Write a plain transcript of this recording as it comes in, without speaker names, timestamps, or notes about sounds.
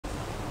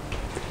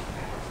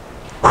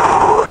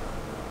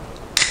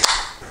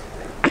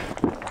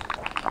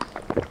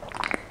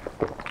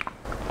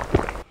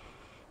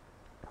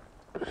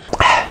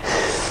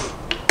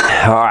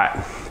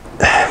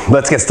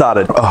let's get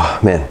started. Oh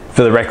man,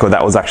 for the record,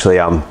 that was actually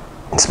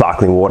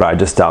sparkling water. I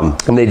just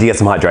need to get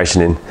some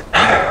hydration in.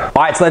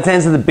 All right, so let's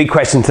answer the big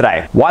question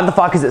today. Why the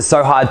fuck is it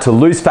so hard to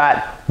lose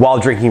fat while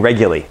drinking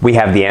regularly? We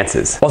have the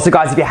answers. Also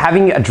guys, if you're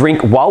having a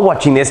drink while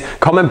watching this,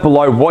 comment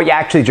below what you're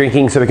actually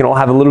drinking so we can all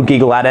have a little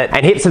giggle at it,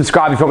 and hit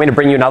subscribe if you want me to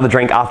bring you another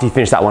drink after you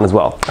finish that one as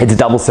well. It's a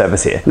double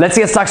service here. Let's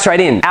get stuck straight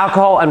in.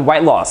 Alcohol and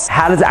weight loss.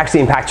 How does it actually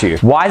impact you?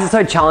 Why is it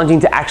so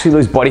challenging to actually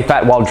lose body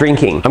fat while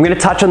drinking? I'm gonna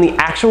touch on the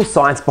actual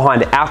science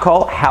behind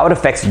alcohol, how it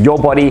affects your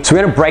body. So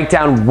we're gonna break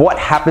down what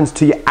happens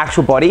to your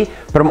actual body,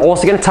 but I'm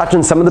also gonna touch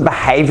on some of the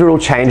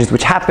behavioral changes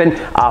which happen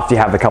after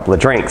you have a couple of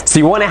drinks. So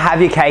you wanna have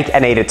your cake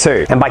and eat it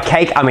too. And by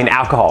cake, I mean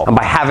alcohol. And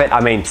by have it,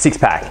 I mean six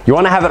pack. You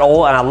wanna have it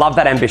all, and I love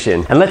that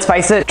ambition. And let's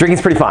face it,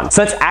 drinking's pretty fun.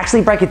 So let's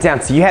actually break it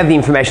down so you have the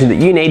information that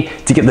you need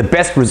to get the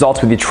best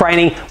results with your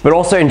training, but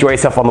also enjoy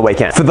yourself on the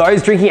weekend. For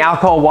those drinking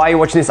alcohol while you're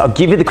watching this, I'll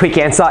give you the quick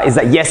answer is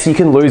that yes, you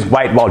can lose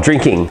weight while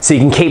drinking. So you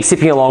can keep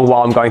sipping along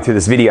while I'm going through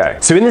this video.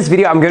 So in this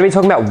video, I'm gonna be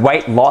talking about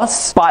weight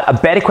loss, but a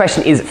better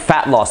question is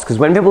fat loss, because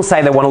when people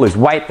say they wanna lose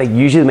weight, they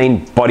usually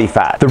mean body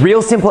fat. The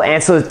real simple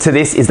answer to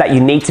this is that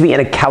you need to be in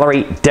a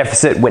calorie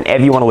deficit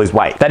whenever you wanna lose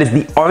weight. That is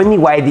the only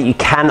way that you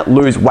can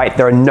lose weight.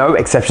 There are no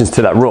exceptions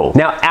to that rule.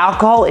 Now,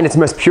 alcohol in its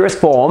most purest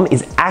form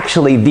is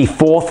actually the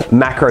fourth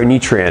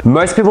macronutrient.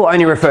 Most people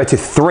only refer to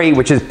three,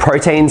 which is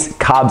proteins,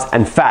 carbs,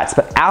 and fats,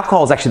 but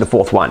alcohol is actually the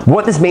fourth one.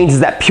 What this means is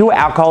that pure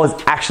alcohol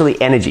is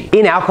actually energy.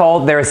 In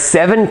alcohol, there are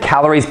 7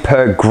 calories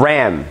per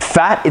gram.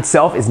 Fat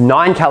itself is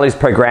 9 calories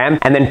per gram,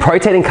 and then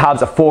protein and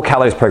carbs are 4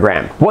 calories per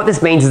gram. What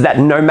this means is that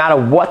no matter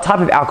what type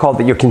of alcohol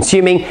that you're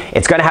consuming,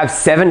 it's gonna have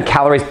 7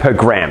 calories per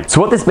gram.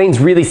 So what this means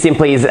really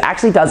simply is it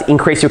actually does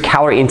increase your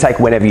calorie intake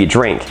whenever you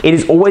drink. It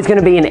is always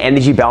gonna be an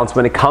energy balance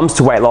when it comes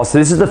to weight loss, so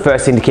this is the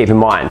first thing to keep in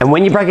mind. And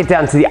when you break it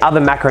down to the other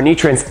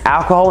macronutrients,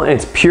 alcohol in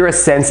its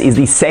purest sense is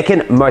the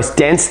second most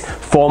dense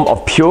form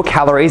of pure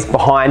calories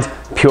behind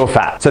pure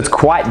fat. So it's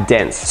quite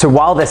dense. So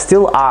while there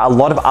still are a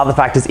lot of other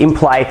factors in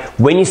play,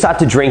 when you start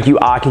to drink, you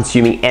are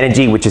consuming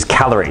energy, which is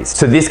calories.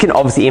 So this can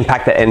obviously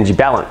impact that energy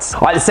balance.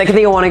 All right, the second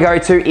thing I wanna go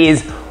to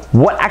is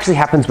what actually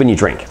happens when you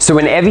drink. So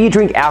whenever you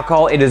drink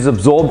alcohol, it is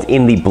absorbed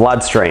in the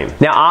bloodstream.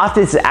 Now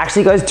after this, it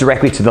actually goes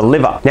directly to the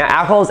liver. Now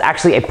alcohol is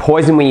actually a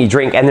poison when you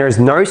drink, and there is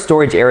no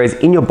storage areas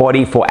in your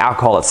body for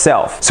alcohol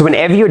itself. So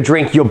whenever you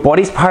drink, your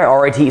body's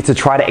priority is to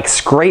try to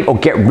excrete or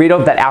get rid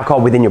of that alcohol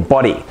within your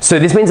body. So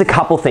this means a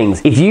couple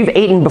things. If you've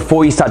eaten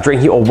before you start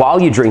drinking or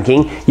while you're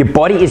drinking, your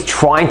body is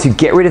trying to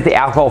get rid of the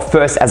alcohol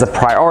first as a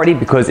priority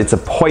because it's a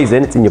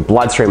poison, it's in your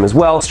bloodstream as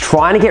well. It's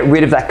trying to get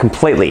rid of that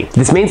completely.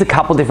 This means a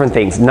couple different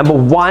things. Number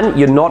one,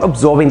 you're not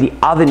absorbing the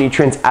other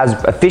nutrients as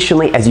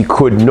efficiently as you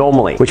could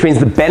normally, which means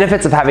the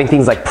benefits of having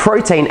things like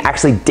protein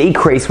actually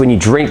decrease when you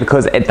drink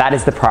because that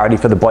is the priority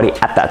for the body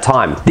at that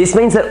time. This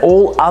means that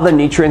all other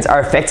nutrients are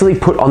effectively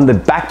put on the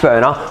back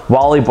burner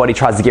while your body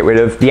tries to get rid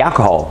of the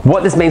alcohol.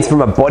 What this means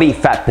from a body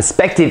fat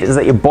perspective is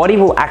that your body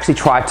will actually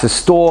try to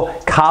store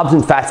carbs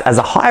and fats as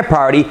a higher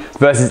priority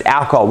versus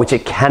alcohol, which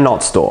it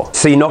cannot store.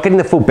 So you're not getting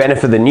the full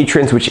benefit of the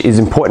nutrients, which is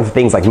important for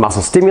things like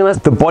muscle stimulus.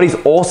 The body's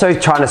also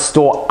trying to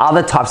store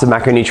other types of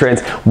macronutrients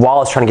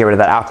while it's trying to get rid of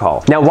that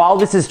alcohol. Now, while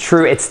this is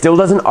true, it still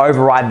doesn't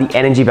override the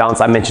energy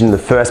balance I mentioned in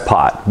the first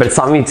part, but it's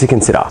something to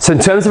consider. So in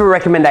terms of a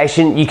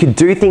recommendation, you could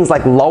do things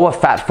like lower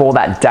fat for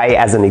that day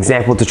as an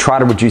example to try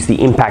to reduce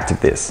the impact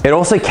of this. It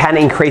also can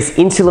increase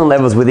insulin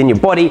levels within your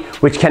body,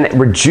 which can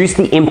reduce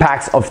the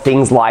impacts of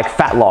things like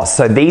fat loss.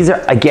 So these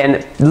are,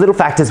 again, little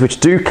factors which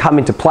do come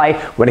into play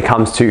when it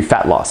comes to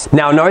fat loss.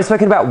 Now, I know I've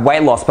spoken about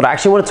weight loss, but I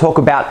actually want to talk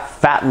about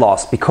fat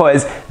loss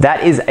because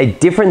that is a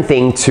different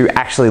thing to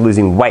actually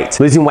losing weight.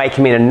 Losing weight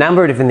can mean a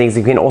number of different things.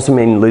 It can also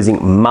mean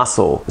losing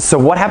muscle. So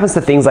what happens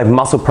to things like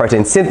muscle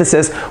protein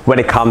synthesis when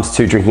it comes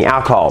to drinking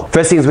alcohol?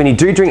 First thing is when you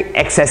do drink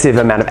excessive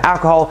amount of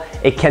alcohol,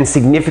 it can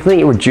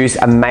significantly reduce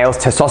a male's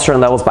testosterone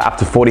levels by up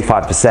to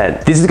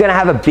 45%. This is going to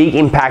have a big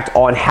impact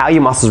on how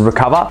your muscles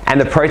recover and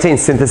the protein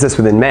synthesis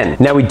within men.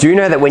 Now we do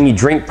know that when you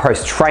drink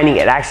post-training,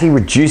 it actually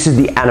reduces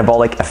the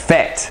anabolic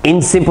effect.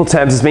 In simple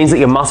terms, this means that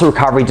your muscle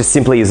recovery just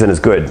simply isn't as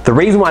good. The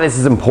reason why this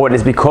is important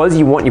is because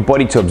you want your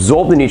body to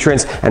absorb the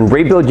nutrients and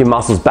rebuild your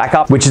muscles back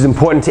up, which is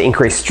important to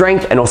increase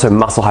strength and also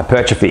muscle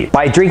hypertrophy.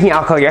 By drinking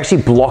alcohol, you're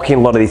actually blocking a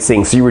lot of these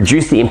things, so you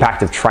reduce the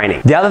impact of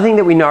training. The other thing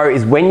that we know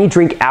is when you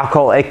drink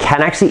alcohol, it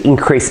can actually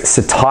increase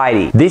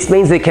satiety. This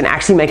means that it can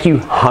actually make you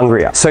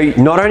hungrier. So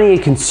not only are you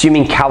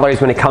consuming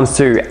calories when it comes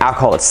to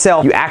alcohol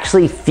itself, you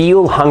actually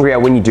feel hungrier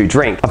when you do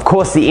drink. Of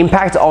course, the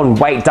impact on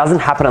weight doesn't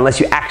happen unless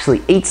you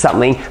actually eat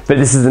something, but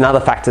this is another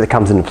factor that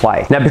comes into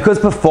play. Now, because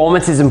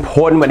performance is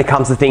important when it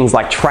comes to things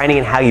like training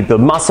and how you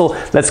build muscle,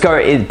 let's go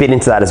a bit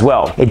into that as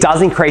well. It does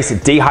does increase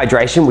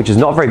dehydration, which is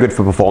not very good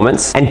for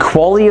performance. And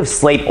quality of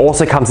sleep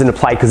also comes into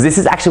play because this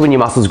is actually when your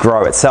muscles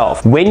grow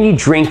itself. When you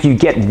drink, you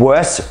get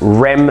worse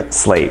REM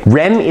sleep.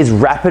 REM is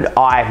rapid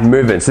eye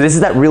movement. So this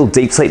is that real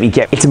deep sleep you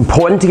get. It's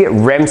important to get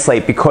REM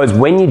sleep because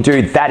when you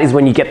do, that is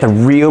when you get the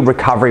real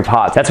recovery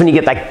part. That's when you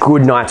get that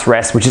good night's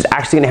rest, which is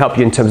actually going to help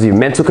you in terms of your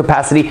mental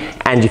capacity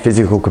and your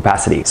physical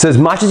capacity. So as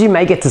much as you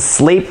may get to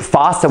sleep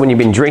faster when you've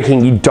been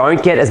drinking, you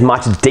don't get as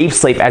much deep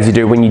sleep as you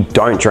do when you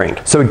don't drink.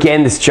 So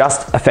again, this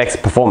just affects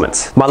performance.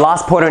 My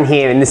last point on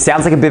here, and this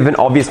sounds like a bit of an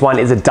obvious one,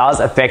 is it does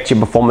affect your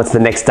performance the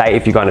next day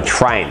if you're going to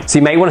train. So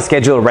you may want to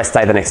schedule a rest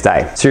day the next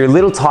day. So you're a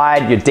little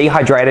tired, you're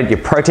dehydrated, your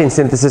protein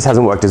synthesis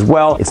hasn't worked as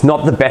well. It's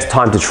not the best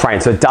time to train.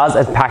 So it does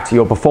impact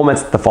your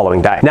performance the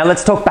following day. Now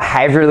let's talk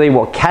behaviorally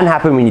what can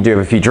happen when you do have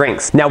a few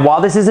drinks. Now, while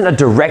this isn't a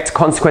direct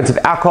consequence of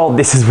alcohol,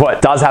 this is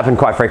what does happen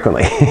quite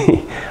frequently.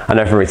 I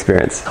know from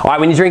experience. All right,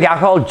 when you drink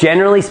alcohol,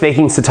 generally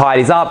speaking,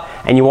 satiety's up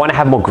and you want to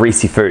have more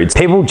greasy foods.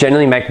 People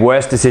generally make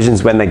worse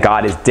decisions when their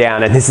guard is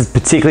down, and this is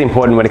particularly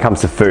important when it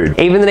comes to food.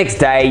 Even the next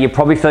day, you're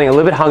probably feeling a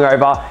little bit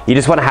hungover. You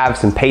just want to have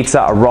some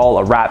pizza, a roll,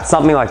 a wrap,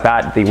 something like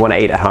that you want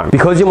to eat at home.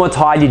 Because you're more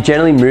tired, you're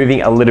generally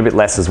moving a little bit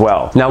less as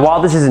well. Now,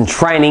 while this isn't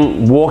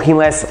training, walking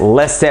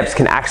less steps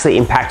can actually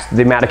impact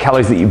the amount of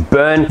calories that you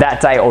burn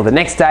that day or the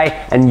next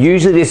day, and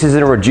usually this is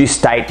in a reduced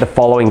state the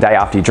following day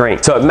after you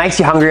drink. So it makes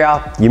you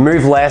hungrier, you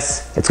move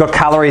less, it's got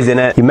calories in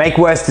it, you make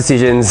worse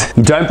decisions,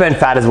 you don't burn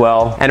fat as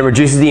well, and it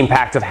reduces the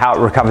impact of how it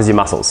recovers your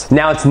muscles.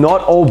 Now, it's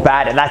not all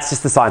bad, and that's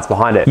just the science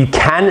behind it. You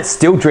can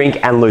still drink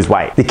and lose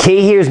weight. The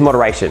key here is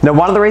moderation. Now,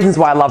 one of the reasons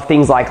why I love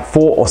things like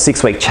 4 or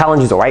 6 week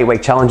challenges or 8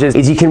 week challenges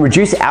is you can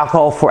reduce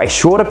alcohol for a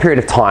shorter period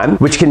of time,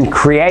 which can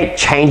create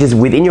changes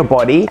within your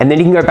body, and then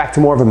you can go back to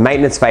more of a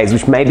maintenance phase,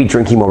 which may be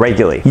drinking more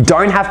regularly. You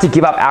don't have to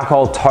give up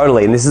alcohol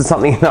totally, and this is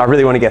something that I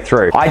really want to get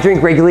through. I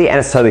drink regularly and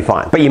it's totally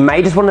fine, but you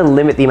may just want to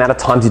limit the amount of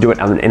times you do it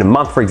in a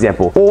month, for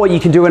example. Or you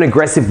can do an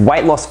aggressive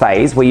weight loss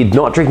phase where you're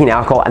not drinking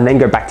alcohol and then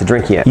go back to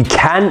drinking it. You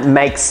can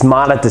make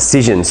smarter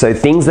decisions. So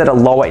things that are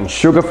lower in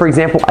sugar, for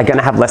example, are going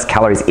to have less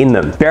calories in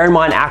them. Bear in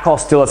mind, alcohol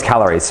still has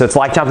calories. So it's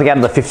like jumping out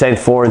of the 15th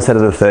floor instead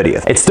of the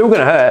 30th. It's still going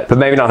to hurt, but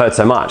maybe not hurt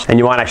so much, and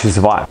you might actually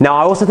survive. Now,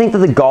 I also think that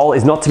the goal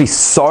is not to be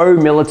so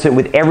militant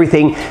with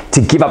everything,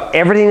 to give up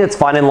everything that's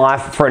fun in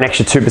life for an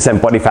extra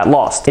 2% body fat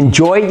lost.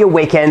 Enjoy your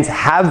weekends,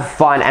 have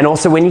fun, and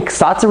also when you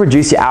start to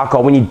reduce your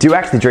alcohol, when you do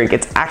actually drink,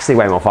 it's actually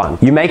way more fun.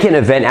 You make an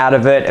event out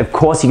of it. Of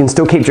course, you can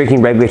still keep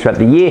drinking regularly throughout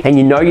the year, and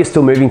you know you're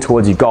still moving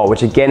towards your goal,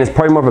 which again is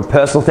probably more of a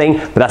personal thing,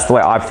 but that's the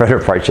way I prefer to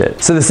approach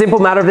it. So the simple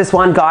matter of this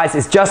one, guys,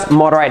 is just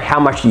moderate how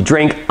much you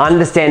drink,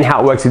 understand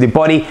how it works with your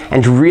body,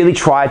 and really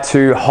try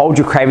to hold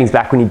your cravings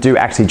back when you do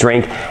actually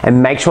drink,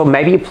 and make sure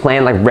maybe you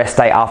plan like rest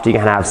day after you're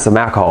gonna have some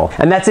alcohol.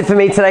 And that's it for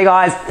me today,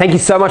 guys. Thank you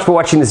so much for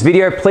watching this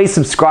video. Please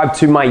subscribe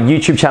to my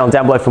YouTube channel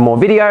down below for more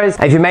videos.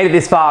 And if you made it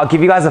this far, I'll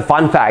give you guys a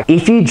fun fact.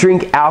 If you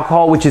drink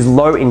alcohol which is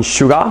low in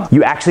sugar,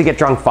 you actually get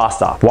drunk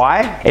faster.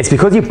 Why? It's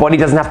because your body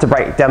doesn't have to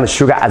break down the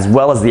sugar as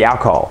well as the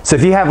alcohol. So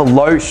if you have a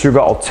low sugar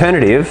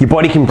alternative, your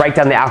body can break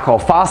down the alcohol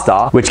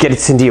faster, which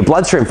gets into your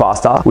bloodstream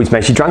faster, which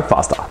makes you drunk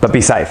faster. But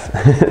be safe.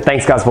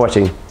 Thanks guys for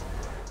watching.